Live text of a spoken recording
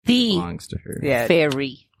belongs to her. Yeah.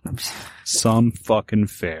 Fairy. Some fucking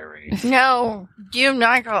fairy. No, do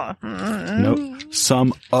not go. Nope.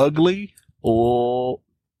 Some ugly. Oh.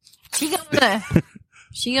 She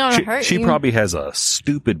gonna hurt She you. probably has a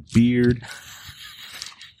stupid beard.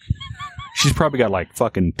 She's probably got like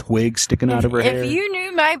fucking twigs sticking out of her hair. If you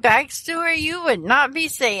knew my backstory, you would not be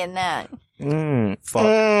saying that.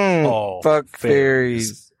 Fuck. Fuck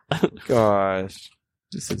fairies. Gosh.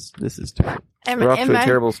 This is terrible. We're off to a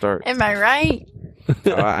terrible start. Am I right?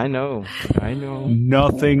 I know.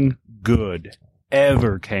 Nothing good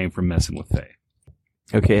ever came from messing with Faye.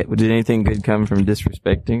 Okay, did anything good come from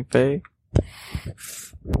disrespecting Faye?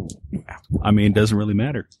 I mean, it doesn't really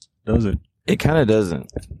matter, does it? It kind of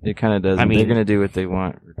doesn't. I mean, they're going to do what they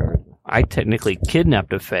want regardless. I technically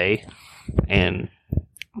kidnapped a Fae, and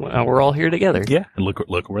well, we're all here together. Yeah, and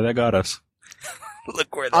look where that got us.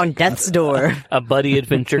 Look where on death's door. A buddy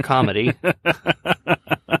adventure comedy.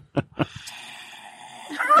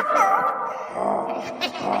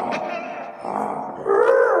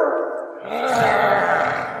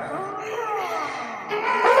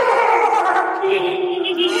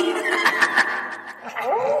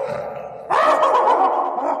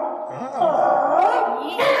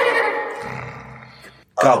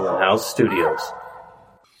 Goblin House Studios.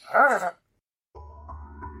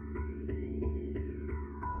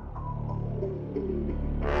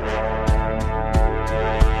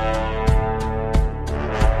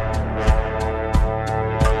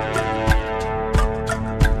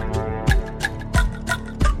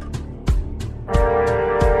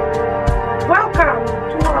 Welcome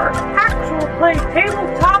to our actual play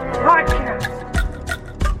tabletop podcast.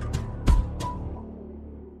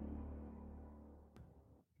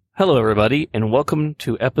 Hello, everybody, and welcome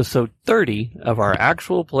to episode 30 of our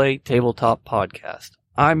actual play tabletop podcast.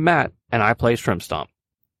 I'm Matt, and I play Shrimp Stomp.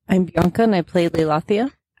 I'm Bianca, and I play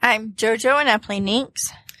Leilathia. I'm Jojo, and I play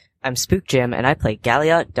Ninx. I'm Spook Jim, and I play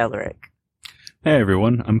Galliot Delaric. Hey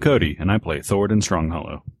everyone, I'm Cody, and I play Thord in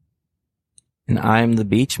Stronghollow. And I'm the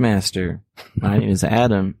Beachmaster. My name is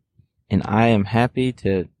Adam, and I am happy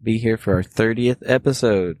to be here for our 30th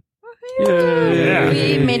episode.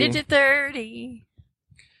 Yay! We made it to 30.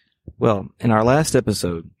 Well, in our last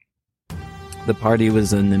episode, the party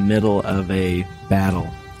was in the middle of a battle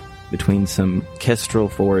between some kestrel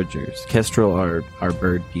foragers. Kestrel are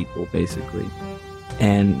bird people, basically.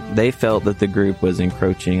 And they felt that the group was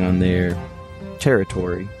encroaching on their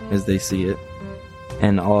territory, as they see it.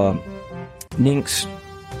 And Ninx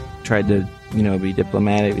tried to, be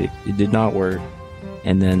diplomatic. It did not work.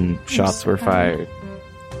 And then shots were fired.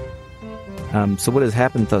 So what has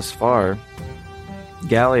happened thus far,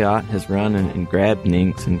 Galliot has run and grabbed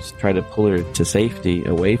Ninx and tried to pull her to safety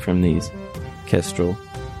away from these kestrel.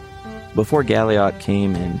 Before Galliot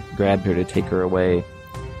came and grabbed her to take her away,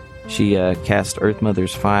 she cast Earth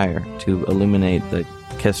Mother's fire to illuminate the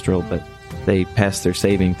kestrel, but they passed their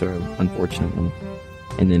saving throw, unfortunately.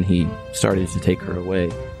 And then he started to take her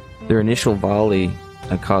away. Their initial volley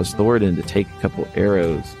caused Thoradin to take a couple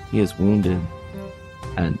arrows. He is wounded.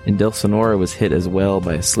 And Dulcinora was hit as well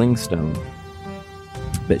by a slingstone.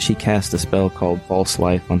 But she cast a spell called False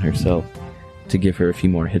Life on herself to give her a few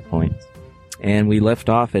more hit points. And we left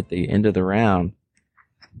off at the end of the round.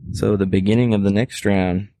 So the beginning of the next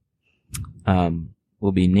round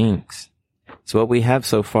will be Ninx. So what we have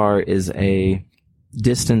so far is a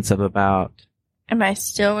distance of about... Am I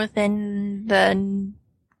still within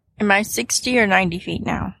am I 60 or 90 feet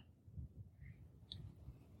now?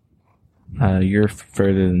 You're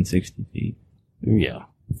further than 60 feet. Yeah.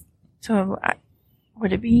 So,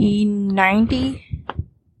 would it be 90?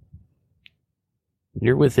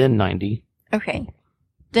 You're within 90. Okay.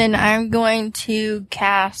 Then I'm going to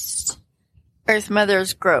cast Earth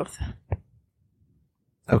Mother's Growth.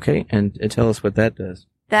 Okay, and tell us what that does.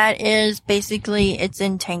 That is basically its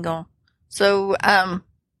entangle. So,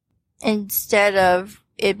 instead of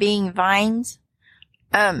it being vines,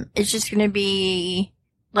 it's just going to be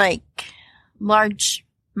like large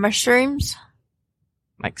mushrooms.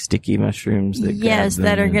 Like sticky mushrooms that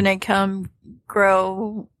that are going to come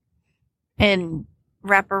grow and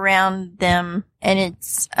wrap around them, and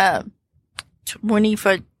it's 20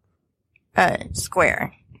 foot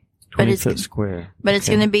square. 20 foot square. But it's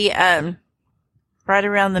going to be right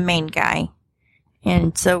around the main guy.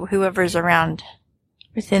 And so whoever's around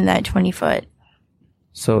within that 20 foot.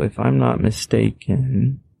 So if I'm not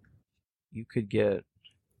mistaken, you could get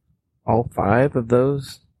all 5 of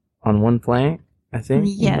those on one flank, I think?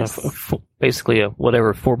 Yes. Basically a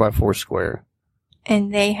whatever 4x4 square.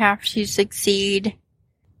 And they have to succeed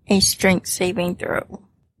a strength saving throw.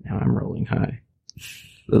 Now I'm rolling high.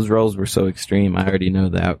 Those rolls were so extreme, I already know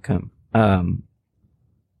the outcome.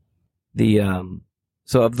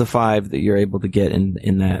 So of the 5 that you're able to get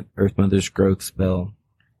in that Earth Mother's growth spell,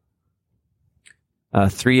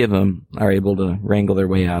 3 of them are able to wrangle their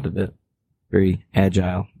way out of it. Very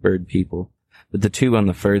agile bird people. But the 2 on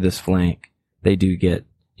the furthest flank, they do get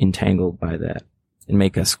entangled by that and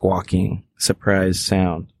make a squawking, surprise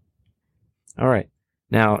sound. All right.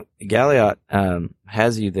 Now, Galliot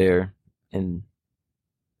has you there, and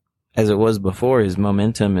as it was before, his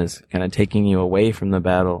momentum is kind of taking you away from the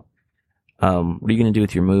battle. What are you going to do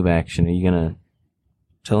with your move action? Are you going to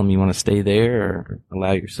tell him you want to stay there or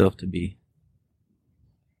allow yourself to be?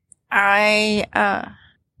 I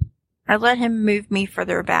let him move me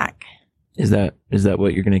further back. Is that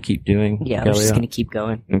what you're going to keep doing? Yeah, I'm just going to keep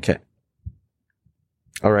going. Okay.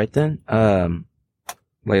 All right then.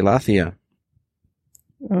 Leilathia.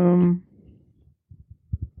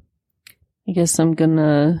 I guess I'm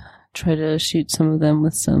gonna try to shoot some of them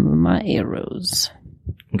with some of my arrows.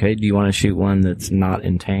 Okay. Do you want to shoot one that's not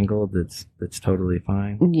entangled? That's totally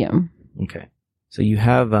fine. Yeah. Okay. So you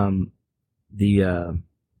have the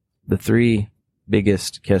 3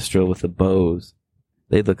 biggest kestrel with the bows.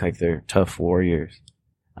 They look like they're tough warriors.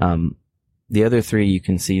 The other 3 you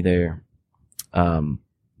can see they're a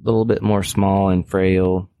little bit more small and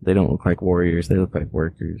frail. They don't look like warriors. They look like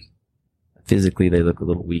workers. Physically, they look a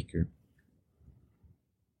little weaker.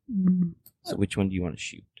 So which one do you want to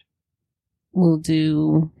shoot? We'll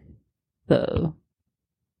do the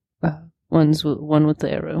one with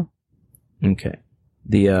the arrow. Okay.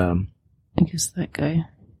 I guess that guy.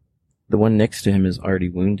 The one next to him is already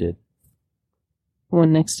wounded.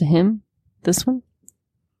 One next to him? This one?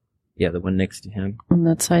 Yeah, the one next to him. On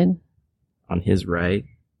that side? On his right.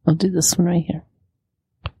 I'll do this one right here.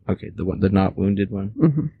 Okay, the not wounded one?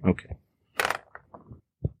 Mm-hmm. Okay.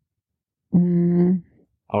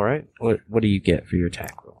 All right. What do you get for your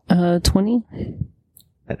attack roll? 20.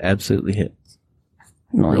 That absolutely hits.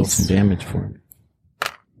 Nice. Roll some damage for me.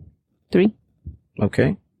 3.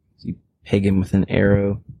 Okay. So you peg him with an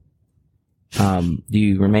arrow. Do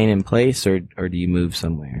you remain in place or do you move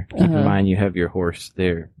somewhere? Keep in mind you have your horse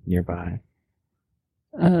there nearby.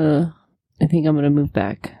 I think I'm gonna move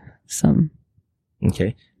back some. Okay.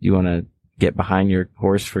 Do you want to get behind your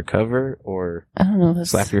horse for cover or I don't know.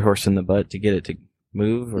 slap your horse in the butt to get it to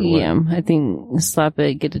move? Or yeah, what? I think slap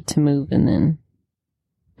it, get it to move, and then.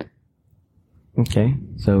 Okay.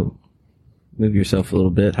 So move yourself a little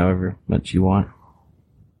bit, however much you want.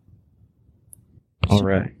 All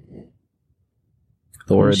right.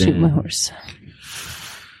 Thoradin. Shoot my horse.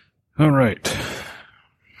 All right.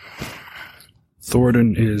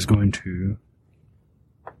 Thoradin is going to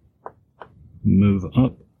move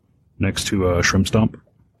up next to Shrimp Stomp.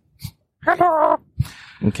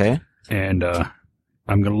 Okay. And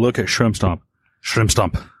I'm going to look at Shrimp Stomp. Shrimp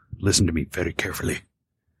Stomp, listen to me very carefully.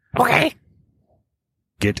 Okay.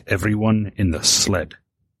 Get everyone in the sled.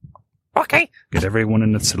 Okay. Get everyone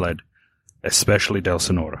in the sled, especially Del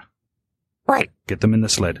Sonora. Right. Get them in the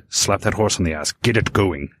sled. Slap that horse on the ass. Get it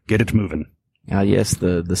going. Get it moving. Yes,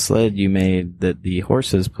 the sled you made that the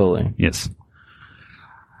horse is pulling. Yes.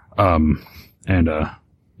 And I'm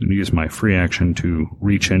going to use my free action to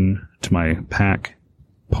reach in to my pack,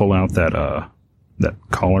 pull out that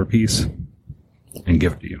collar piece, and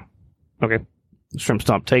give it to you. Okay. Shrimp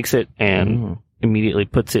Stomp takes it and immediately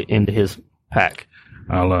puts it into his pack.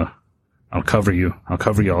 I'll cover you. I'll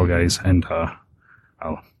cover you all, guys, and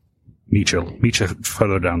I'll meet you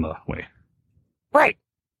further down the way. Right.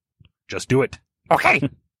 Just do it. Okay.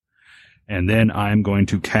 And then I'm going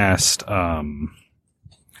to cast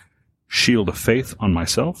Shield of Faith on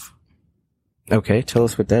myself. Okay, tell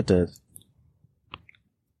us what that does.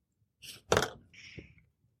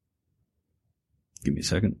 Give me a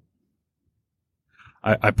second.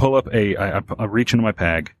 I pull up I reach into my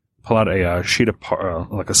bag, pull out a sheet of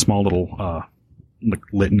like a small little like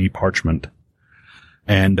litany parchment,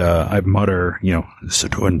 and I mutter,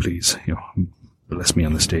 Saturn, please, bless me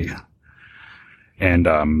on this day. And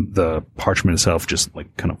the parchment itself just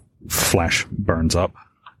like kind of flash burns up,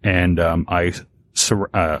 and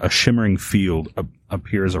a shimmering field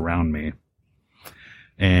appears around me,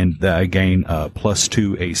 and I gain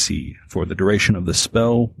 +2 AC for the duration of the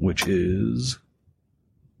spell, which is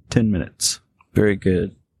 10 minutes. Very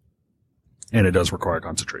good. And it does require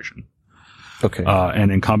concentration. Okay.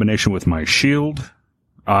 And in combination with my shield,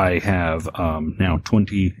 I have now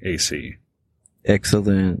 20 AC.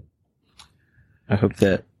 Excellent. I hope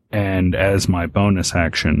that... And as my bonus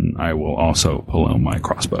action, I will also pull out my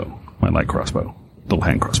crossbow, my light crossbow, little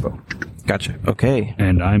hand crossbow. Gotcha. Okay.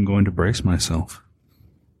 And I'm going to brace myself.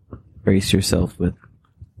 Brace yourself with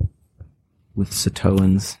with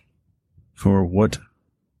Satoans. For what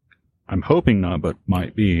I'm hoping not, but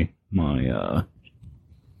might be my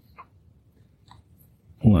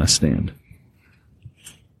last stand.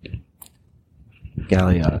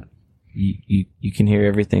 Galliot, you can hear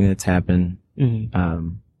everything that's happened. Because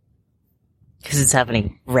it's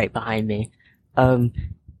happening right behind me.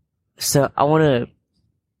 So I want to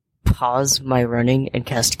pause my running and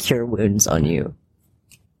cast Cure Wounds on you.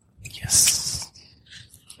 Yes.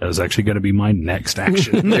 That was actually going to be my next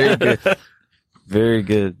action. Very good. Very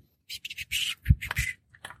good.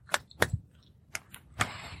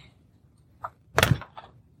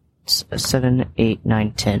 It's 7, 8,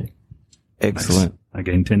 9, 10. Excellent. Nice. I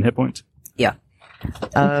gained 10 hit points. Yeah.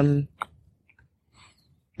 And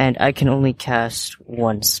I can only cast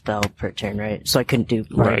one spell per turn, right? So I couldn't do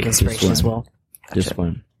Bardic Inspiration as well. Just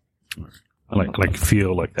one. I like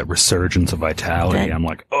feel like that resurgence of vitality. Okay. I'm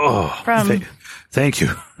like, oh, thank you.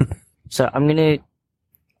 So I'm gonna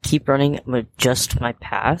keep running, adjust my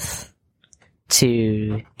path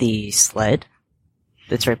to the sled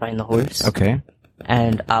that's right behind the horse. Okay.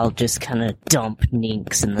 And I'll just kind of dump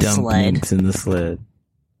Ninx in the Dump sled. Ninx in the sled.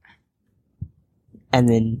 And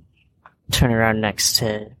then turn around next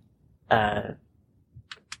to,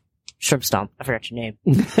 Shrimp Stomp. I forgot your name.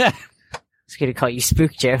 I was gonna call you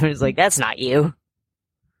Spook Jam. I was like, that's not you.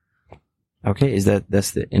 Okay,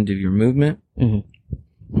 that's the end of your movement? Mhm.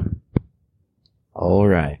 All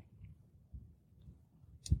right.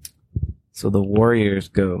 So the warriors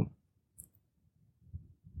go.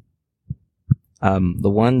 The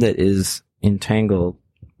one that is entangled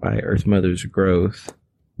by Earth Mother's growth.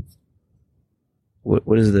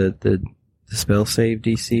 What is the spell save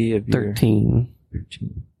DC of your 13.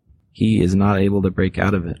 13? He is not able to break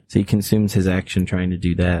out of it. So he consumes his action trying to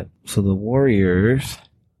do that. So the warriors,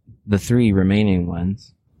 the 3 remaining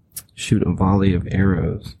ones, shoot a volley of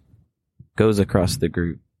arrows. Goes across the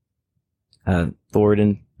group.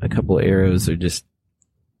 Thornton, a couple arrows are just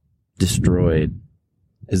destroyed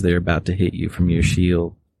as they're about to hit you from your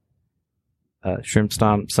shield. Shrimp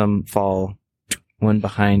Stomp, some fall, one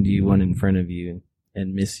behind you, one in front of you,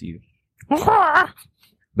 and miss you.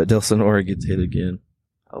 But Delsinora gets hit again.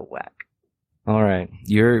 Oh, whack. Alright,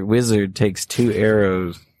 your wizard takes 2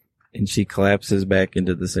 arrows, and she collapses back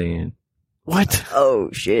into the sand. What?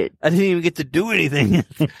 Oh, shit. I didn't even get to do anything.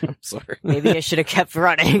 I'm sorry. Maybe I should have kept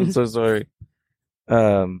running. I'm so sorry.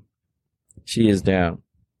 She is down.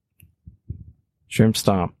 Shrimp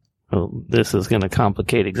Stomp. Well, this is going to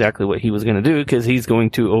complicate exactly what he was going to do because he's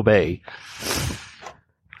going to obey.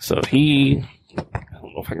 So I don't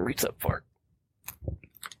know if I can reach that far.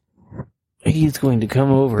 He's going to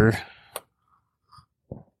come over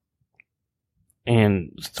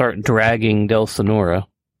and start dragging Delsinora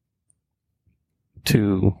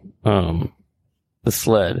to the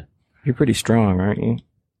sled. You're pretty strong, aren't you?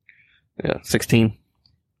 Yeah, 16.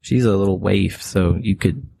 She's a little waif, so you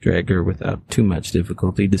could drag her without too much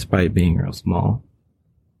difficulty, despite being real small.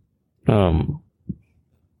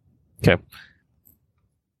 Okay.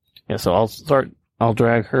 Yeah, so I'll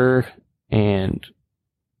drag her and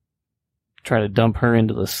try to dump her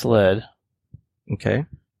into the sled. Okay.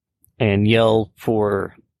 And yell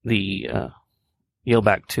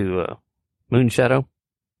back to Moonshadow.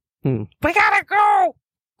 We gotta go!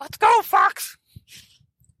 Let's go, Fox!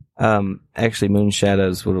 Actually,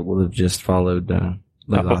 Moonshadows would have just followed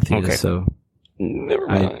Lalathia, okay. so Never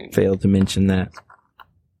I mind. failed to mention that.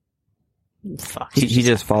 Fuck. He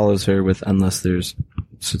just follows her unless there's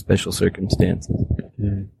special circumstances.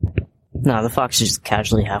 No, the fox is just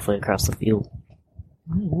casually halfway across the field.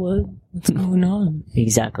 What's going on?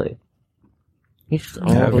 Exactly. He's just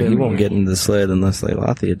all Yeah, the but way he over won't here. get in the sled unless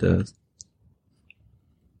Lalathia does.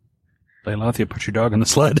 Lalathia, put your dog in the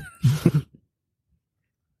sled.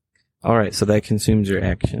 Alright, so that consumes your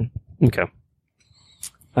action. Okay.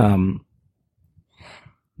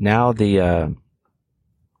 Now the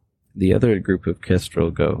other group of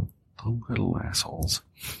Kestrel go. The little assholes.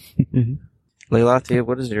 Lalathia,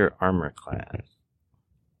 what is your armor class?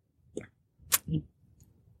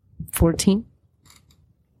 14?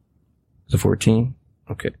 Is it 14?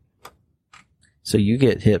 Okay. So you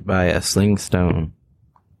get hit by a sling stone.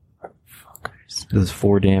 It does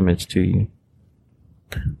 4 damage to you.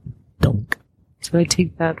 Dunk. So I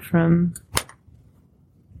take that from...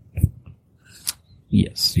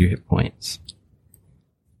 Yes, your hit points.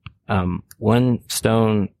 One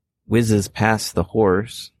stone whizzes past the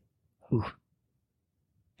horse.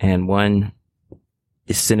 And one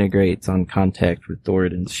disintegrates on contact with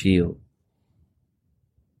Thoradin's shield.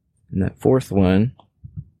 And that 4th one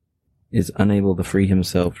is unable to free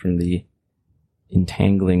himself from the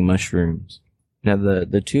entangling mushrooms. Now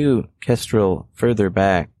the two kestrel further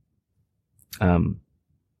back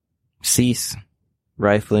cease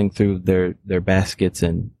rifling through their baskets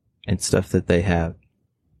and stuff that they have,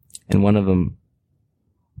 and one of them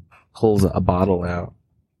pulls a bottle out,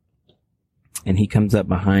 and he comes up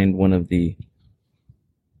behind one of the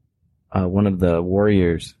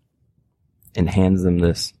warriors and hands them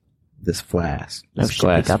this flask. This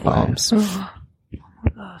glass got flask. bombs. Oh my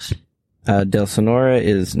gosh. Delsonora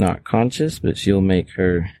is not conscious, but she'll make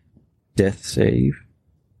her death save,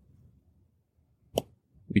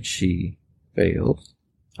 which she fails.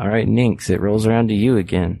 All right, Nynx, it rolls around to you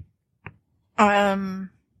again. The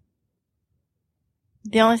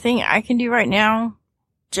only thing I can do right now,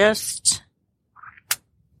 just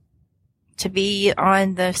to be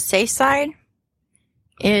on the safe side,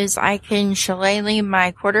 is I can shillelagh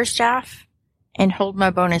my quarterstaff and hold my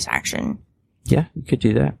bonus action. Yeah, you could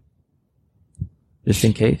do that. Just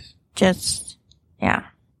in case. Yeah.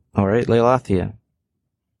 All right, Leilathia.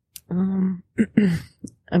 I'm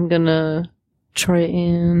gonna try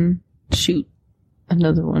and shoot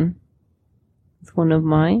another one with one of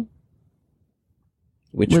my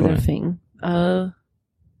Which wither one? thing. The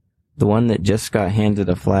one that just got handed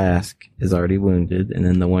a flask is already wounded, and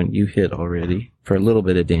then the one you hit already for a little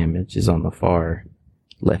bit of damage is on the far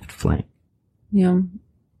left flank. Yeah.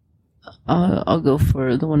 I'll go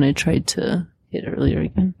for the one I tried to hit earlier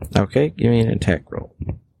again. Okay, give me an attack roll.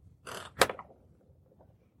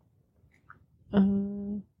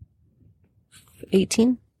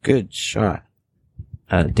 18. Good shot.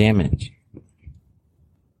 Damage.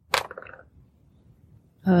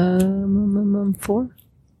 4.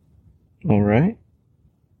 All right.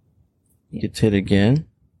 Gets hit again.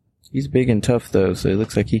 He's big and tough though, so it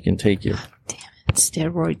looks like he can take you.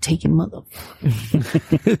 Steroid taking mother.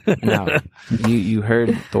 Now, you heard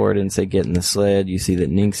Thoradin say get in the sled. You see that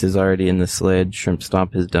Nynx is already in the sled. Shrimp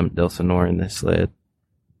Stomp has dumped Delsonor in the sled.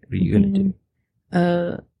 What are you gonna do?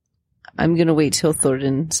 I'm gonna wait till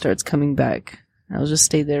Thoradin starts coming back. I'll just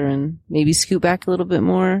stay there and maybe scoot back a little bit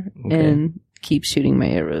more and keep shooting my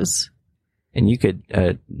arrows. And you could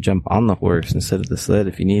jump on the horse instead of the sled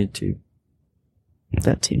if you needed to.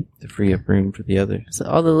 That too. To free up room for the others. So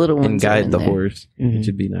all the little ones And are guide in the there. horse, Mhm. which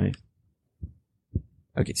would be nice.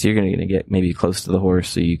 Okay, so you're going to get maybe close to the horse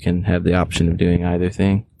so you can have the option of doing either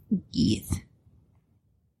thing. Yes.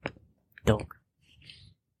 Dog.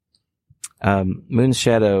 Moon's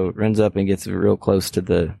Shadow runs up and gets real close to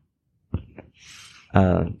the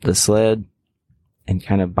sled and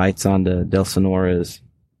kind of bites onto Delsonora's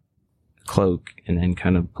cloak and then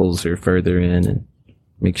kind of pulls her further in and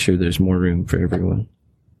makes sure there's more room for everyone.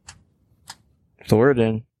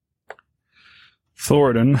 Thoradin.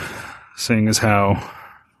 Thoradin, seeing as how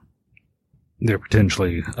they're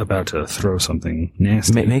potentially about to throw something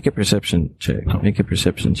nasty. Make a perception check. Oh. Make a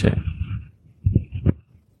perception check.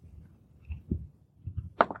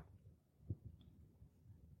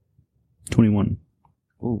 $21.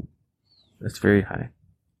 Ooh, that's very high.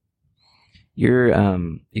 Your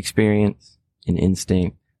experience and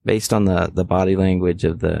instinct, based on the body language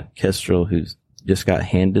of the kestrel who's just got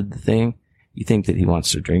handed the thing, you think that he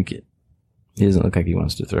wants to drink it. He doesn't look like he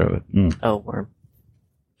wants to throw it. Oh, worm.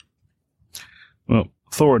 Well,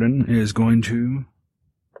 Thoradin is going to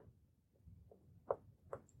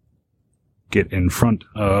get in front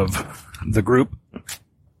of the group.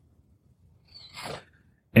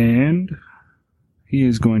 And he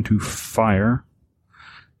is going to fire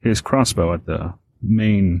his crossbow at the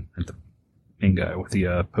main guy with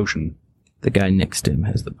the potion. The guy next to him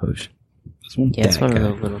has the potion. This one? Yeah, it's That one guy.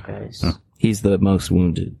 of the little guys. Oh. He's the most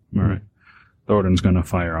wounded. All right. Thoradin's going to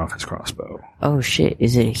fire off his crossbow. Oh shit,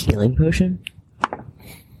 is it a healing potion?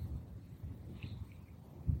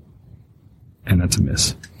 And that's a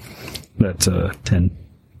miss. That's 10.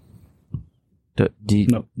 Do you,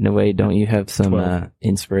 No. no way, don't you have some 12.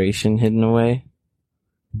 inspiration hidden away?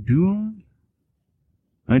 Do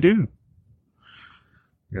I? I do.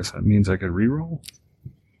 I guess that means I could reroll.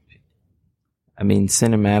 I mean,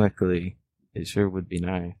 cinematically, it sure would be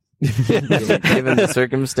nice. Given the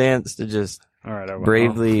circumstance to just... All right,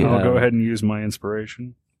 Bravely, I'll go ahead and use my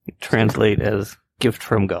inspiration. Translate as gift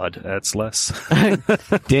from God. That's less.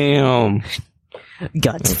 Damn.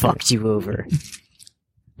 God's fucked you over.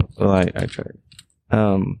 Well, I tried.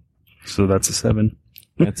 So that's a 7.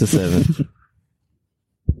 That's a 7.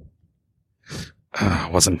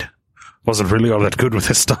 Wasn't really all that good with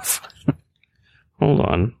this stuff. Hold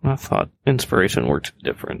on. I thought inspiration worked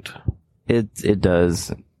different. It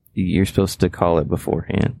does. You're supposed to call it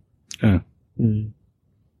beforehand. Mm.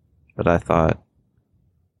 But I thought,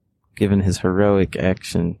 given his heroic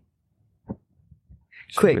action,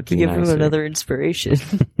 Quick, would be give him nicer. another inspiration.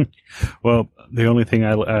 Well, the only thing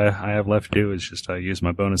I have left to do is just use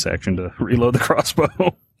my bonus action to reload the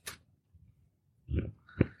crossbow.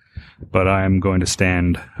 But I am going to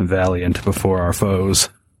stand valiant before our foes.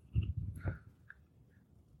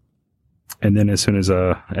 And then as soon as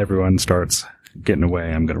everyone starts getting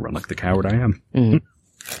away, I'm going to run like the coward I am. Mm-hmm.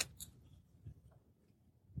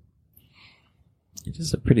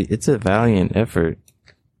 It's a valiant effort.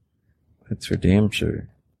 That's for damn sure.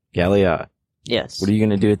 Galliot, Yes. what are you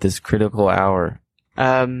going to do at this critical hour?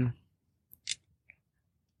 Okay.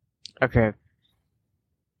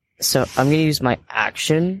 So I'm gonna use my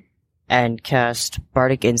action and cast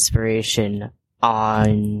Bardic Inspiration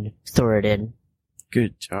on Thoradin.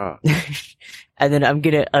 Good job. And then I'm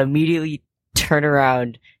gonna immediately turn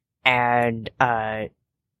around and,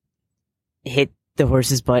 hit the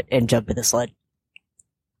horse's butt and jump in the sled.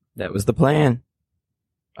 That was the plan.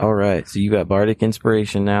 All right, so you got Bardic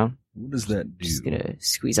Inspiration now. What does that do? Just gonna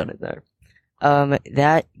squeeze on it there.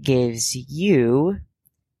 That gives you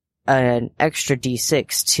an extra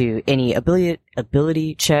d6 to any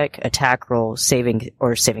ability check, attack roll, saving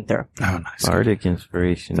throw. Oh, nice. Bardic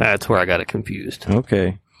Inspiration. That's where I got it confused.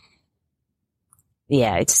 Okay.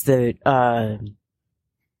 Yeah, it's the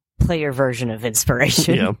player version of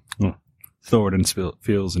inspiration. Yeah. Thoradin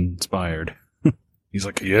feels inspired. He's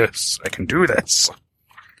like, yes, I can do this.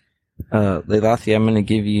 Leilathi, I'm going to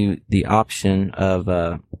give you the option of,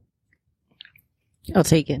 I'll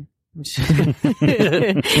take it.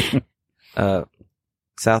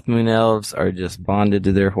 South Moon Elves are just bonded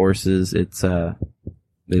to their horses. It's,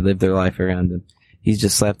 they live their life around them. He's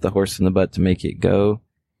just slapped the horse in the butt to make it go.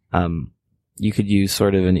 You could use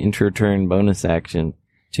sort of an inter-turn bonus action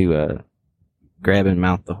to, grab and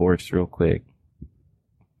mount the horse real quick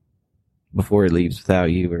before it leaves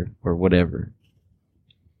without you or whatever.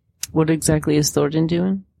 What exactly is Thornton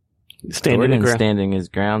doing? Standing the Thoradin's ground. standing his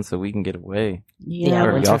ground so we can get away. Yeah,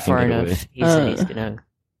 or once y'all we're can far get enough, away. he said he's gonna.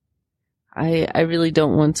 I really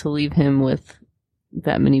don't want to leave him with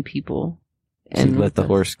that many people. So you let the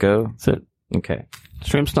horse go? So, Okay.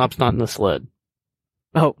 Shrimp Stomp's not in the sled.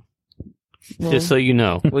 well, Just so you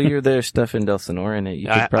know. Well, you're there stuffing Delsinore in it. You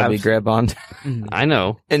could I- probably I've- grab on I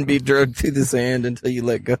know. and be drugged through the sand until you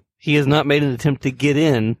let go. He has not made an attempt to get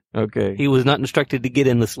in. Okay. He was not instructed to get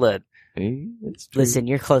in the sled. It's true. Listen,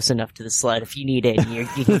 you're close enough to the sled. If you need it, you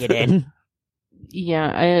can get in.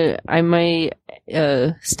 yeah, I might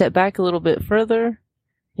step back a little bit further,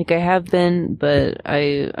 like I have been, but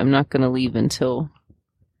I'm not going to leave until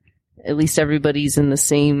at least everybody's in the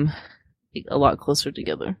same, a lot closer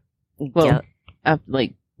together. Well, Yeah. after,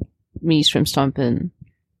 like me, Shrimp Stomp, and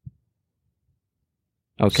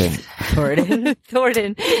Okay. Thoradin.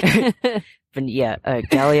 Thornton. But yeah,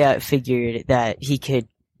 Galliot figured that he could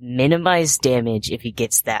minimize damage if he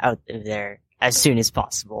gets that out of there as soon as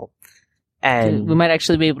possible. And we might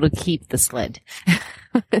actually be able to keep the sled.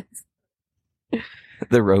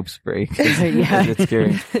 The ropes break. Yeah. It's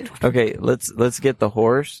scary. Okay, let's get the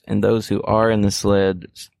horse and those who are in the sled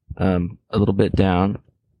a little bit down.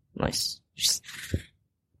 nice. Just,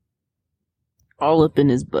 All up in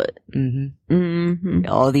his butt. mm-hmm. Mm-hmm.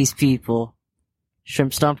 All these people.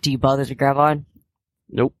 Shrimp Stomp, do you bother to grab on?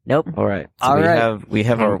 Nope. Nope. All right. So All we right.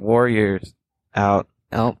 have our warriors out,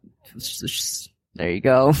 Oh, there you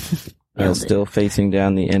go. still facing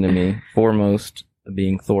down the enemy, foremost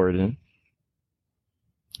being Thoradin.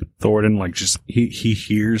 Thoradin, he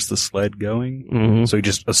hears the sled going, Mm-hmm. so he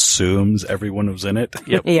just assumes everyone was in it.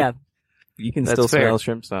 Yep. Yeah. You can That's still fair. smell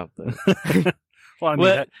Shrimp Stomp though. Well, I mean,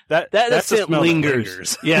 Well, that That scent scent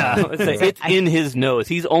lingers. Yeah. It's in his nose.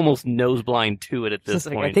 He's almost nose blind to it at this It's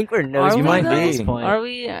like, point. I think we're nose Are we blind though? at this point. Are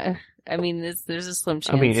we? I mean, there's a slim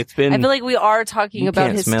chance. I mean, it's been. I feel like we are talking You about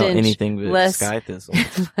can't his smell stench anything but less. sky thistle.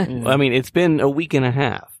 I mean, it's been a week and a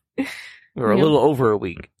half, or a Yeah. little over a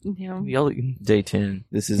week. Yeah. Y'all, Day 10.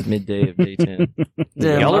 This is midday of day 10.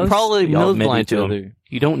 The y'all are most- probably Y'all nose met blind each to him. other.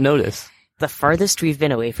 You don't notice. The farthest we've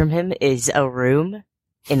been away from him is a room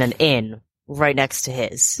in an inn right next to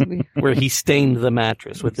his. Where he stained the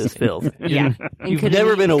mattress with his filth. Yeah. And You've couldn't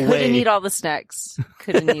never eat- been away. Couldn't eat all the snacks.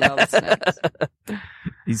 Couldn't eat all the snacks.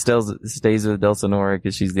 He stays with Delsinora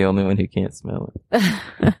because she's the only one who can't smell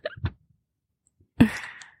it.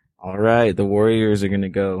 All right, the warriors are going to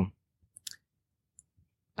go.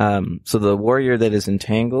 So the warrior that is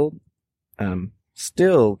entangled,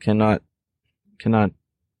 still cannot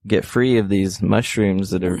get free of these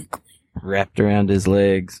mushrooms that are wrapped around his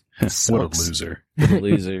legs. What a Sucks. loser. The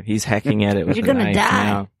loser. He's hacking at it with You're a gonna knife die.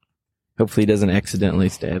 now. Hopefully he doesn't accidentally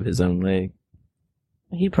stab his own leg.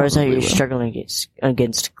 He Turns out probably you're will. struggling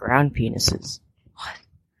against ground penises. What?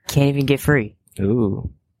 Can't even get free.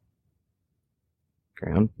 Ooh.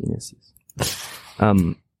 Ground penises.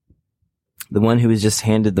 The one who was just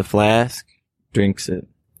handed the flask drinks it.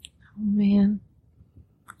 Oh, man.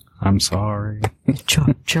 I'm sorry.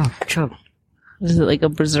 Chug, chug, chug. Is it like a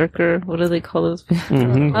berserker? What do they call those?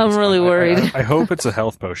 Mhm. I'm really worried. I hope it's a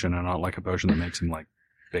health potion and not like a potion that makes him like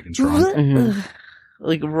big and strong. Mhm.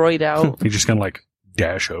 Like roid out. He just gonna like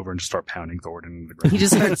dash over and just start pounding Thornton into the ground. He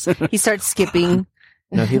just starts skipping.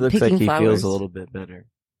 No, he looks like picking he flowers. feels a little bit better.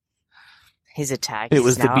 His attack It is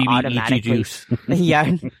was the now BBEG automatically juice.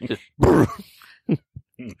 yeah,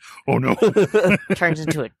 Oh no. turns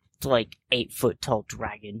into a like 8-foot tall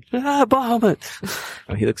dragon. Bahamut.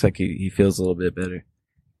 Oh, he looks like he feels a little bit better.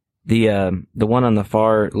 The one on the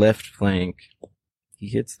far left flank, he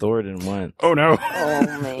hits Thornton once. Oh no. Oh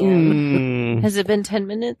man. Mm. Has it been 10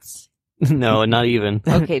 minutes? No, not even.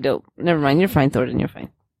 Okay, dope. Never mind. You're fine, Thornton. You're fine.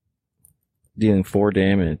 Dealing 4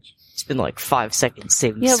 damage. It's been like 5 seconds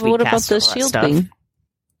saving Yeah, but sweet what about cast the and all that shield stuff. thing?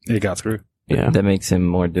 It got through. Yeah. That makes him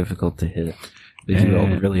more difficult to hit. But he rolled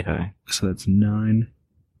And- really high. So that's 9.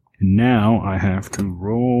 And now I have to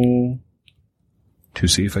roll to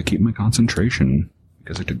see if I keep my concentration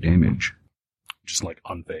because I took damage. Just like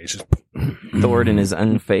unfazed. Thornton is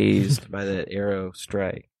unfazed by that arrow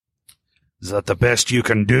strike. Is that the best you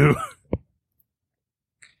can do?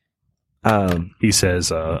 He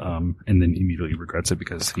says, and then immediately regrets it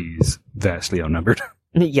because he's vastly outnumbered.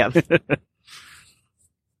 Yep.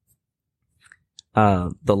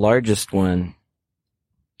 the largest one,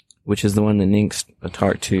 which is the one that Ninx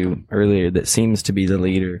talked to earlier, that seems to be the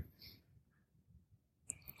leader.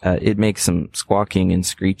 It makes some squawking and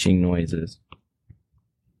screeching noises.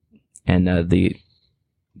 And the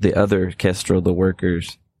other Kestrel, the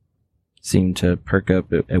workers, seem to perk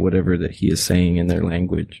up at whatever that he is saying in their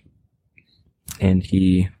language. And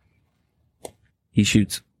he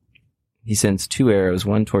shoots, he sends 2 arrows,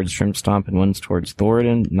 one towards Shrimp Stomp and one towards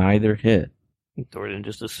Thoradin. Neither hit. Thornton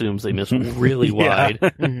just assumes they miss really Yeah. wide.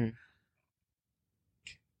 Mhm.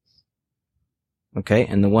 Okay,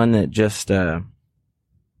 and the one that just,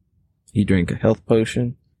 he drank a health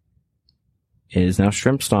potion, is now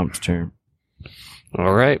Shrimp Stomp's turn.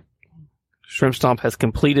 All right. Shrimp Stomp has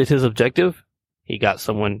completed his objective. He got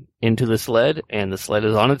someone into the sled, and the sled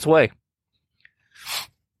is on its way.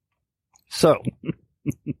 So,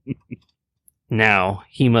 now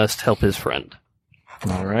he must help his friend.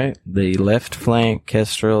 Alright, the left flank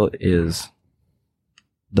Kestrel is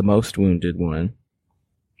the most wounded one.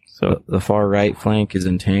 So, The far right flank is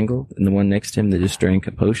entangled, and the one next to him that just drank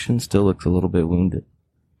a potion still looks a little bit wounded.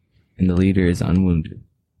 And the leader is unwounded.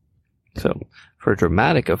 so for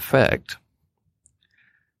dramatic effect,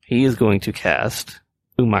 he is going to cast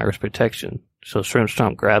Umaira's protection. So Shrimp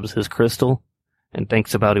Stomp grabs his crystal and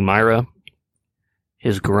thinks about Umaira.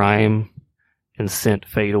 His grime and scent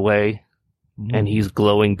fade away, and he's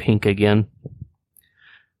glowing pink again.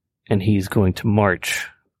 And he's going to march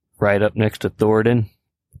right up next to Thoradin,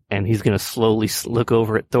 and he's going to slowly look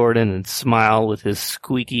over at Thoradin and smile with his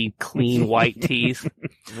squeaky, clean white teeth.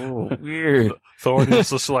 Oh, weird. Thornton's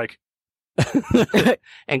just like,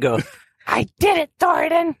 and go, "I did it,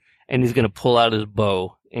 Thoradin!" And he's going to pull out his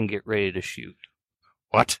bow and get ready to shoot.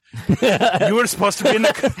 what? You were supposed to be in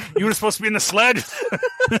the sled.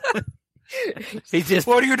 He's just,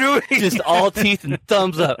 What are you doing? just all teeth and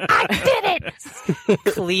thumbs up. I did it!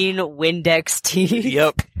 Clean Windex teeth.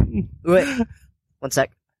 Yep. Wait. 1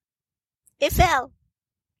 sec. It fell.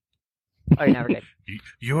 Alright, now we're good.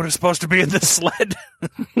 You were supposed to be in the sled.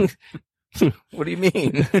 What do you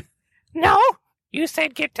mean? No, you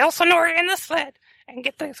said get Delsinor in the sled and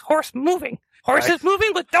get this horse moving. Horse is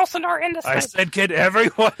moving with Delsinor in the I sled. said get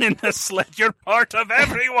everyone in the sled. You're part of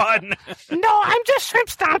everyone. No, I'm just Shrimp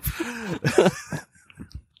Stomp.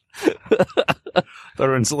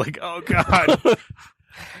 Thornton's like, oh god.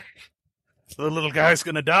 The little guy's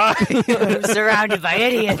gonna die. I'm surrounded by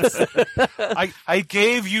idiots. I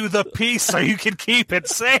gave you the piece so you can keep it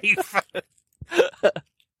safe.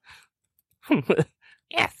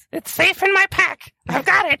 Yes, it's safe in my pack. I've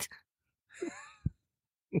got it.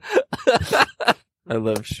 I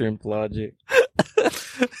love shrimp logic.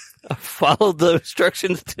 I followed the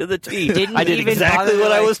instructions to the T. Didn't I did even exactly bother,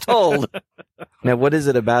 what I like- was told. Now, what is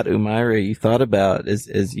it about Umaira you thought about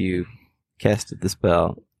as you casted the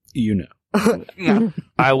spell? You know.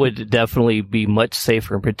 I would definitely be much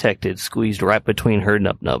safer and protected, squeezed right between her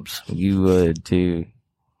nubs. You would too.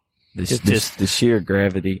 The sheer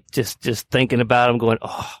gravity. Just thinking about him, going,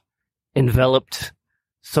 oh, enveloped,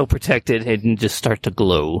 so protected, and just start to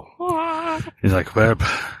glow. He's like, well,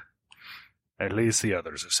 at least the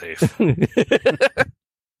others are safe.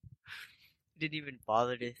 Didn't even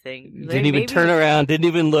bother to think. Like, Didn't even turn around. Didn't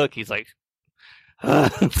even look. He's like,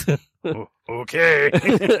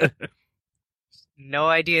 Okay. No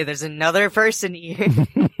idea. There's another person here.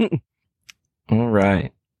 All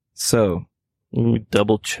right. So, let me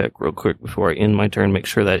double check real quick before I end my turn. Make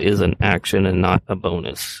sure that is an action and not a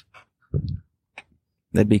bonus.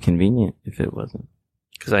 that'd be convenient if it wasn't.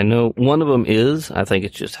 Because I know one of them is. I think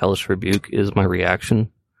it's just Hellish Rebuke is my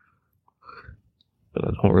reaction. But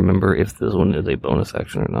I don't remember if this one is a bonus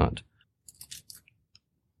action or not.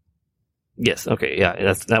 Yes. Okay.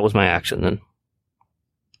 Yeah. That was my action then.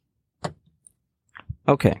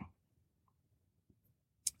 Okay.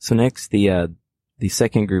 So next, the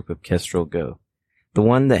second group of Kestrel go. The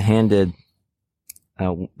one that handed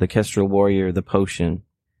the Kestrel warrior the potion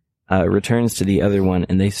returns to the other one,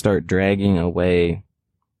 and they start dragging away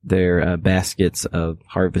their baskets of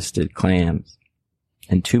harvested clams.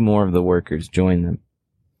 And two more of the workers join them,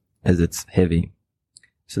 as it's heavy.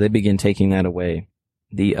 So they begin taking that away.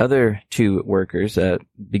 The other two workers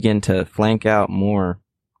begin to flank out more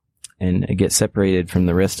and get separated from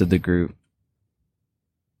the rest of the group,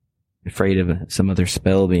 afraid of some other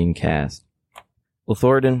spell being cast. Well,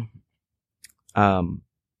 Thoradin,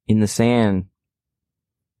 in the sand,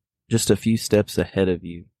 just a few steps ahead of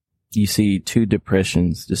you, you see two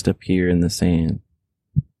depressions just appear in the sand.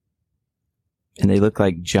 And they look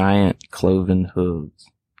like giant cloven hooves.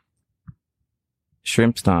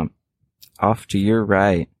 Shrimp Stomp, off to your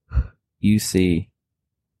right, you see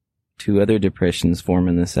two other depressions form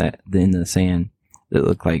in the sand that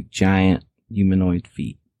look like giant humanoid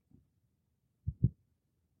feet.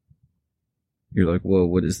 You're like, whoa,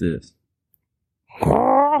 what is this?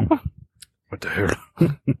 What the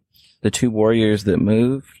hell? The two warriors that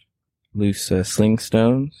moved loose sling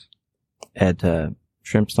stones at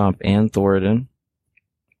Shrimp Stomp and Thoradin.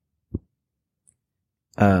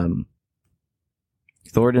 Thoradin,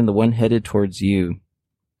 the one headed towards you,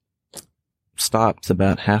 stops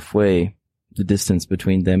about halfway the distance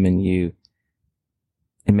between them and you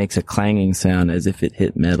and makes a clanging sound as if it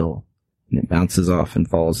hit metal, and it bounces off and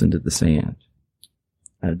falls into the sand.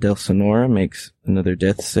 Delsonora makes another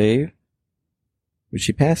death save, which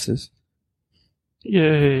she passes.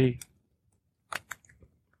 Yay.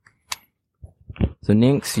 So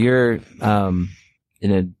Nynx, you're in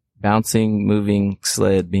a bouncing, moving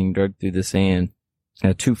sled being dragged through the sand,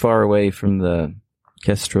 too far away from the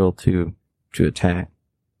Kestrel to attack.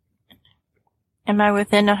 Am I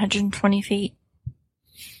within 120 feet?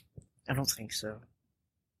 I don't think so.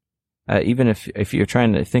 Even if you're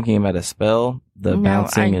thinking about a spell, the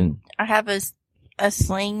bouncing and I have a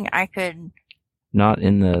sling. I could. Not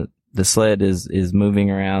in the sled is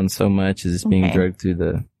moving around so much as it's being Okay. dragged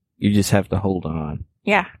through you just have to hold on.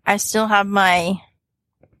 Yeah, I still have my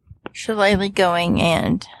shillelagh going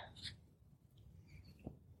and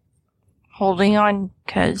holding on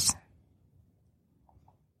because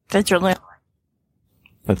that's really.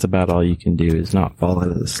 That's about all you can do is not fall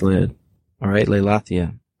out of the sled. All right,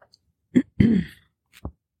 Leilathia.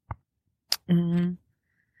 I'm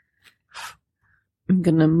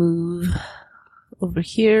gonna move over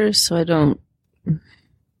here so I don't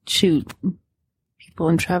shoot people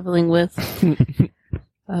I'm traveling with.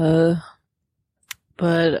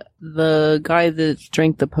 But the guy that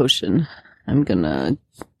drank the potion, I'm gonna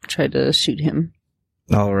try to shoot him.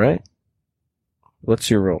 All right. What's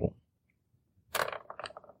your roll?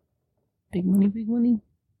 Big money.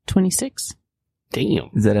 26. Damn.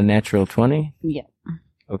 Is that a natural 20? Yeah.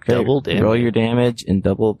 Okay. Double damage. Roll your damage and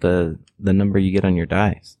double the number you get on your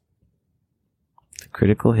dice. It's a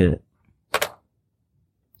critical hit.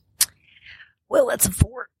 Well, that's a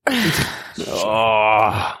 4.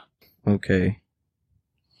 Oh. Okay.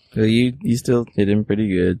 So you still hit him pretty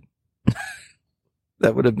good.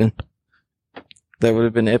 That would have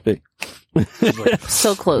been epic.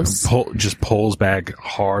 So close. Just pulls back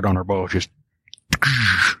hard on her bow, just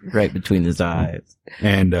Right between his eyes.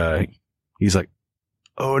 and he's like,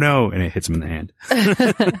 "Oh no!" and it hits him in the hand.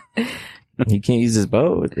 He can't use his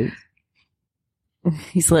bow.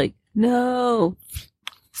 He's like, no.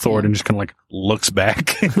 Thoradin just kind of like looks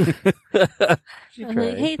back. I'm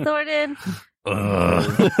like, hey, Thoradin,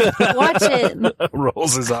 watch it.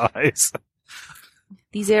 Rolls his eyes.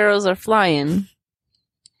 These arrows are flying.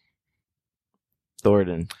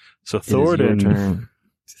 Thoradin. So It is your Thoradin, turn.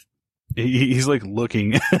 he's like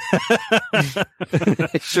looking,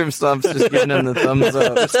 Shrimp Stomp's just giving him the thumbs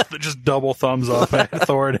up. just double thumbs up at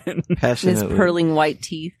Thoradin. His Passionately. pearling white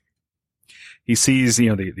teeth. He sees,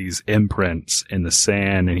 these imprints in the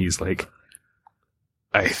sand, and he's like,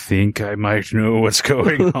 "I think I might know what's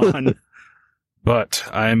going on." But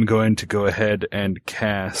I'm going to go ahead and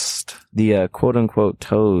cast... The quote-unquote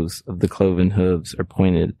toes of the cloven hooves are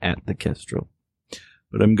pointed at the kestrel.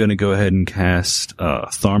 But I'm going to go ahead and cast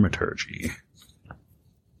Thaumaturgy.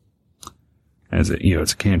 As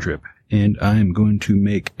it's a cantrip. And I'm going to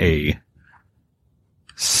make a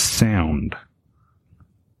sound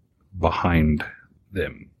behind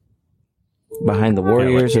them. Behind the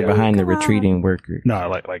warriors or behind the retreating workers? No,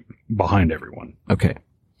 like behind everyone. Okay.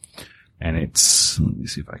 And it's... Let me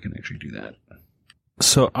see if I can actually do that.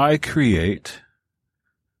 So I create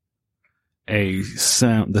a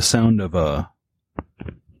sound... The sound of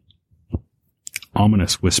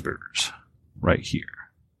ominous whispers right here.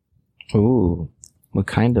 Ooh. What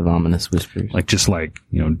kind of ominous whispers? Like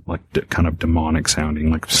kind of demonic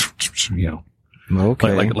sounding,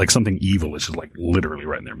 Okay. Like something evil is just like literally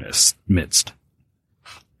right in their midst.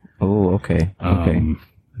 Oh, okay. Okay. I don't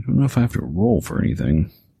know if I have to roll for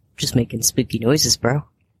anything. Just making spooky noises, bro.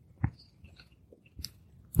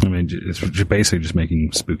 I mean, it's basically just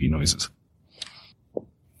making spooky noises.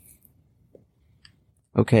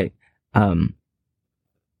 Okay.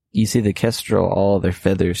 You see the kestrel, all their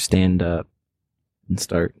feathers stand up and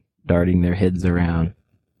start darting their heads around.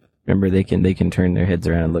 Remember, they can turn their heads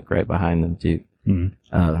around and look right behind them too.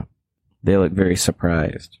 Mm-hmm. They look very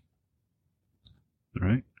surprised. All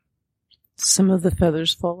right. Some of the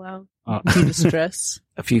feathers fall out due to stress.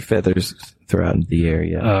 A few feathers throughout the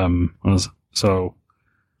area. So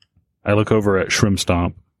I look over at Shrimp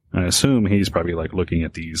Stomp. I assume he's probably like looking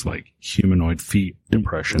at these like humanoid feet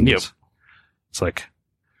impressions. Yep. It's like,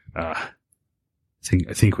 I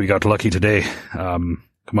think we got lucky today. Come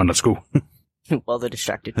on, let's go. While they're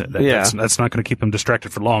distracted. That's not going to keep them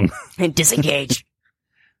distracted for long. And disengage.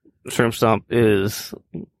 Shrimp Stomp is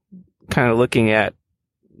kind of looking at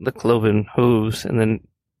the cloven hooves and then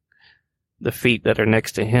the feet that are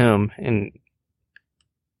next to him, and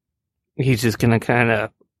he's just going to kind of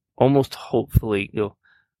almost hopefully go,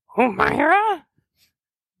 "Oh, Myra!"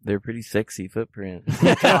 They're pretty sexy footprints.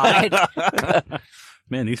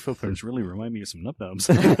 Man, these footprints really remind me of some nub-nubs.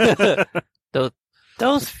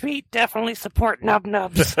 Those feet definitely support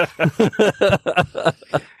nub-nubs.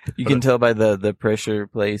 You can tell by the pressure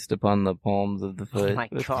placed upon the palms of the foot. Oh my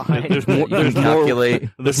god.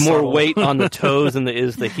 There's more weight on the toes than there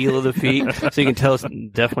is the heel of the feet, so you can tell it's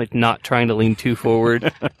definitely not trying to lean too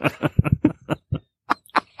forward.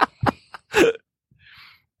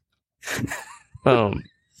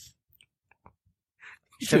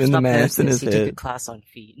 Doing the math in his He took a head. class on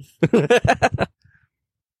feet.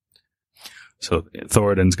 So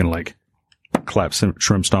Thoradin's going to like clap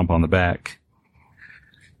Shrimp Stomp on the back.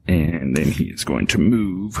 And then he is going to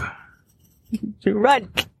move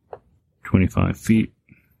Run! 25 feet.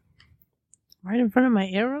 Right in front of my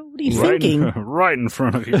arrow? What are you thinking? Right in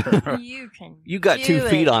front of you. You got 2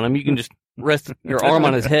 feet on him. You can just rest your arm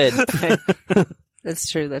on his head. That's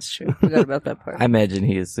true. Forgot about that part. I imagine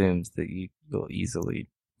he assumes that you will easily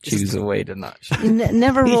choose a way to not shoot. You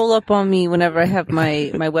never roll up on me whenever I have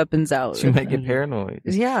my weapons out. You might get paranoid.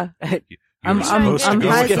 Yeah. I'm highly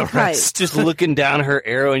hyped. Just looking down her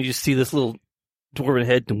arrow, and you just see this little dwarven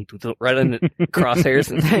head right on the crosshairs.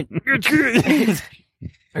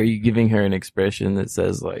 Are you giving her an expression that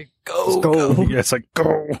says like, go? Yeah, it's like,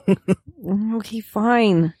 go. Okay,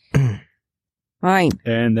 fine. Fine.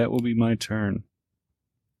 And that will be my turn.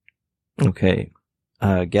 Okay.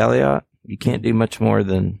 Galliot, you can't do much more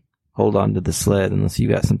than hold on to the sled unless you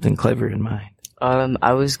got something clever in mind.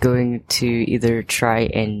 I was going to either try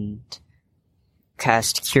and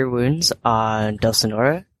cast Cure Wounds on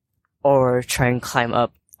Dulcinora, or try and climb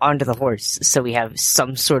up onto the horse so we have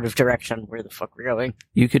some sort of direction on where the fuck we're going.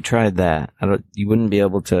 You could try that. You wouldn't be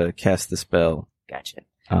able to cast the spell. Gotcha.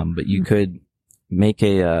 But you could make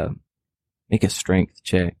a strength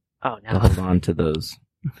check Oh to no. hold on to those,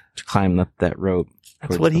 to climb up that rope.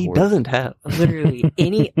 That's towards what the he horse. doesn't have. Literally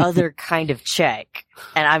any other kind of check,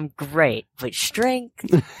 and I'm great. But strength,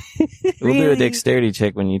 We'll do a Really? dexterity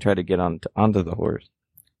check when you try to get onto the horse.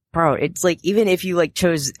 bro. It's like even if you like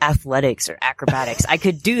chose athletics or acrobatics, I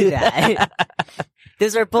could do that.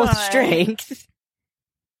 Those are both Fine. strength.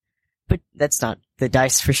 But that's not the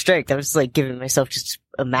dice for strength. I was like giving myself just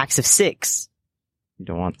a max of 6. You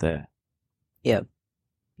don't want that. Beep,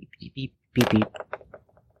 beep, beep, beep, beep.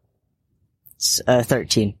 It's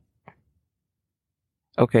 13.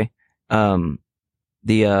 Okay.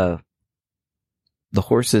 The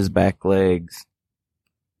horse's back legs,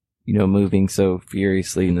 moving so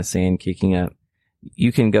furiously in the sand, kicking up.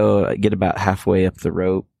 You can go get about halfway up the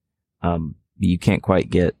rope. You can't quite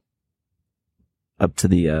get up to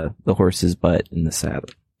the horse's butt in the saddle,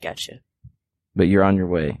 Gotcha. but you're on your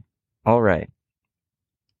way. All right.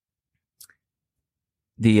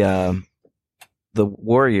 The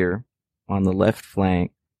warrior on the left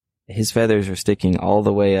flank, his feathers are sticking all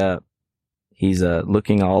the way up. He's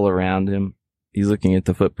looking all around him. He's looking at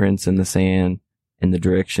the footprints in the sand in the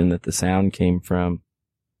direction that the sound came from.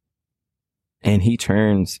 And he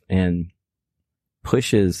turns and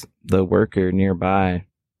pushes the worker nearby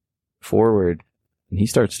forward, and he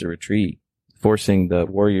starts to retreat, forcing the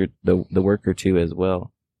warrior, the worker to as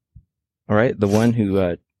well. All right, the one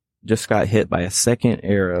who just got hit by a second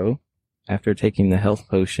arrow after taking the health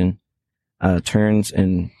potion turns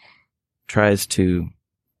and tries to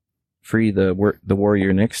free the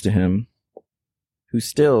warrior next to him, who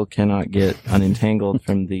still cannot get unentangled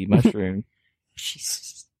from the mushroom.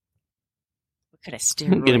 Jesus. What kind of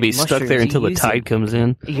I'm steroid gonna be stuck there until the tide comes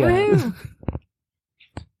in. Yeah.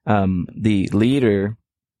 The leader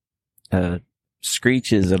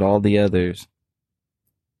screeches at all the others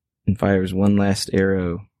and fires one last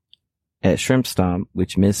arrow at Shrimp Stomp,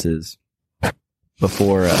 which misses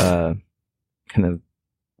before kind of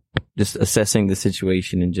just assessing the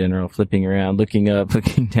situation in general, flipping around, looking up,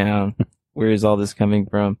 looking down. Where is all this coming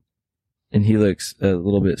from? And he looks a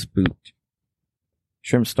little bit spooked.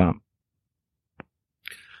 Shrimp Stomp.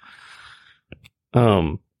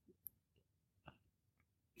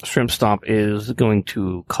 Shrimp Stomp is going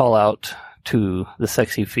to call out to the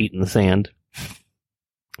sexy feet in the sand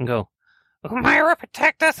and go, Myra,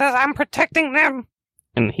 protect us as I'm protecting them.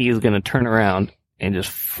 and he is going to turn around and just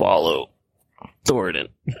follow Thoradin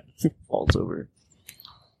Falls over.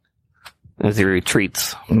 as he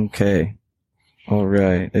retreats. Okay. All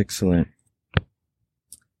right. Excellent.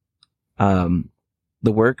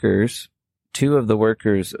 The workers, two of the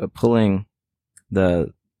workers pulling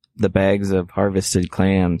the bags of harvested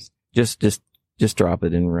clams, just drop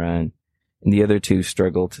it and run. And the other two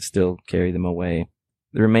struggle to still carry them away.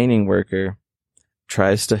 The remaining worker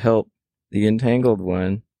tries to help the entangled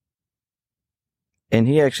one, and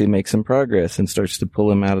he actually makes some progress and starts to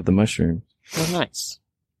pull him out of the mushroom. Oh, nice.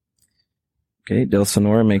 Okay, Del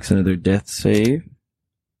Sonora makes another death save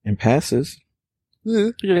and passes.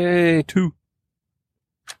 Yay, 2.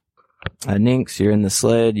 Nynx, you're in the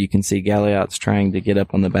sled. You can see Galliot's trying to get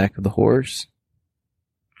up on the back of the horse.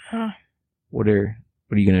 Huh. What are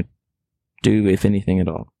you gonna do, if anything at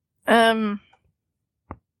all?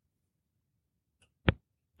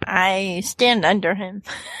 I stand under him.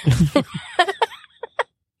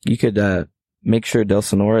 You could make sure Del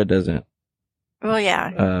Sonora doesn't Well,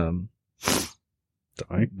 yeah.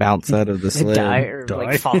 Die. bounce out of the sled. Die or Die.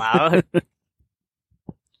 like fall out.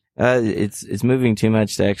 It's moving too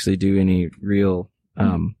much to actually do any real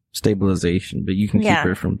stabilization, but you can Yeah. keep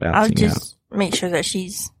her from I'll bouncing just make sure that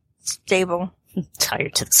she's stable.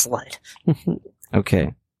 Tied to the sled. out.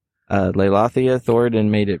 Okay. Leilathia, Thoradin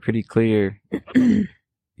made it pretty clear you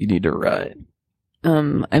need to ride.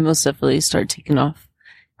 I most definitely start taking off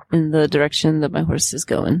in the direction that my horse is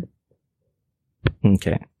going.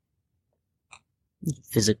 Okay.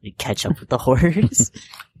 Physically catch up with the horse.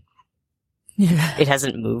 Yeah. It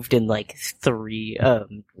hasn't moved in like 3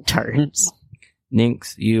 turns.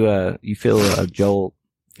 Nynx, you feel a jolt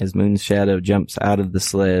as Moon's shadow jumps out of the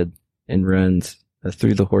sled and runs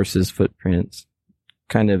through the horse's footprints,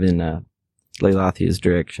 kind of in Leilathia's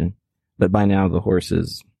direction. But by now the horse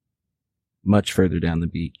is much further down the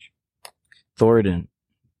beach. Thoradin,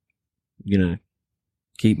 you gonna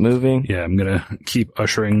keep moving? Yeah, I'm gonna keep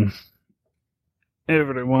ushering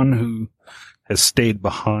everyone who has stayed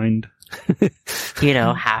behind. You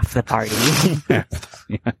know, half the party. Half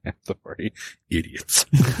the party. Idiots.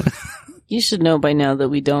 You should know by now that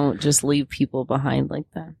we don't just leave people behind like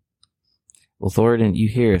that. Well, Thoradin, you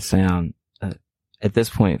hear a sound. At this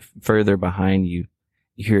point, further behind you,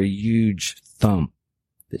 you hear a huge thump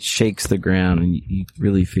that shakes the ground, and you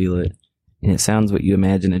really feel it. And it sounds what you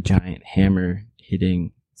imagine a giant hammer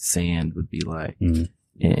hitting sand would be like. Mm.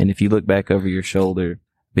 And if you look back over your shoulder,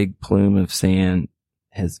 a big plume of sand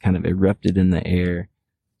has kind of erupted in the air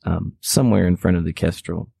somewhere in front of the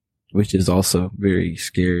kestrel, which is also very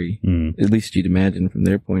scary. Mm. At least you'd imagine from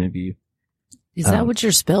their point of view. Is that what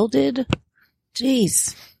your spell did?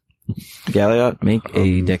 Jeez. Galliot,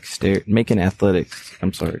 make an athletics.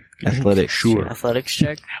 I'm sorry, athletics. Sure. Athletics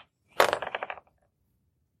check.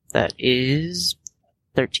 That is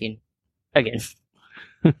 13. Again.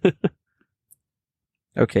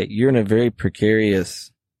 Okay, you're in a very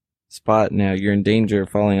precarious spot now. You're in danger of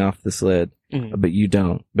falling off the sled, Mhm. but you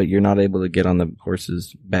don't. But you're not able to get on the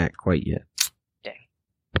horse's back quite yet. Dang.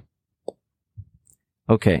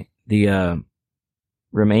 Okay, the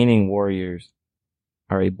remaining warriors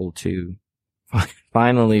are able to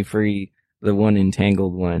finally free the one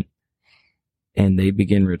entangled one, and they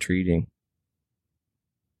begin retreating.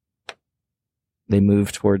 they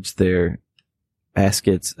move towards their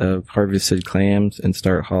baskets of harvested clams and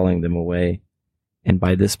start hauling them away. And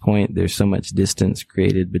by this point, there's so much distance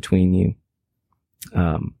created between you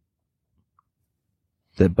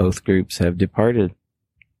that both groups have departed.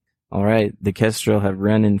 All right, the Kestrel have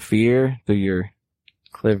run in fear through your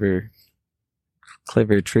clever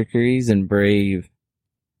trickeries and brave,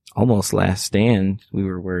 almost last stand. We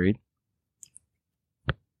were worried.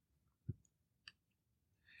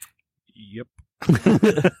 Yep.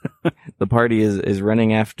 The party is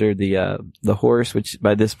running after the horse, which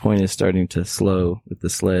by this point is starting to slow with the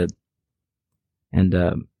sled. And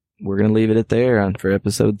we're gonna leave it at there for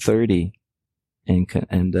episode 30,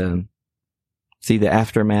 and see the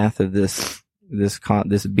aftermath of this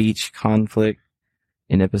beach conflict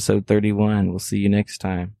in episode 31. We'll see you next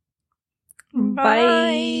time.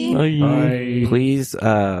 Bye. Bye. Please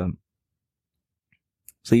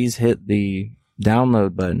hit the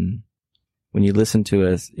download button when you listen to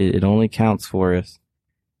us. It only counts for us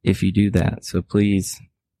if you do that. So please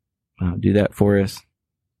do that for us.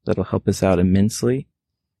 That'll help us out immensely.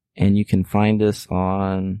 And you can find us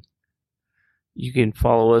on... You can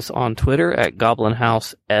follow us on Twitter at Goblin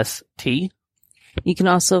House ST. You can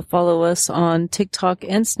also follow us on TikTok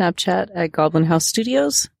and Snapchat at Goblin House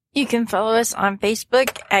Studios. You can follow us on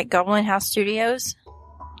Facebook at Goblin House Studios.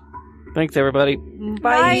 Thanks, everybody.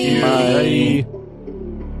 Bye. Bye.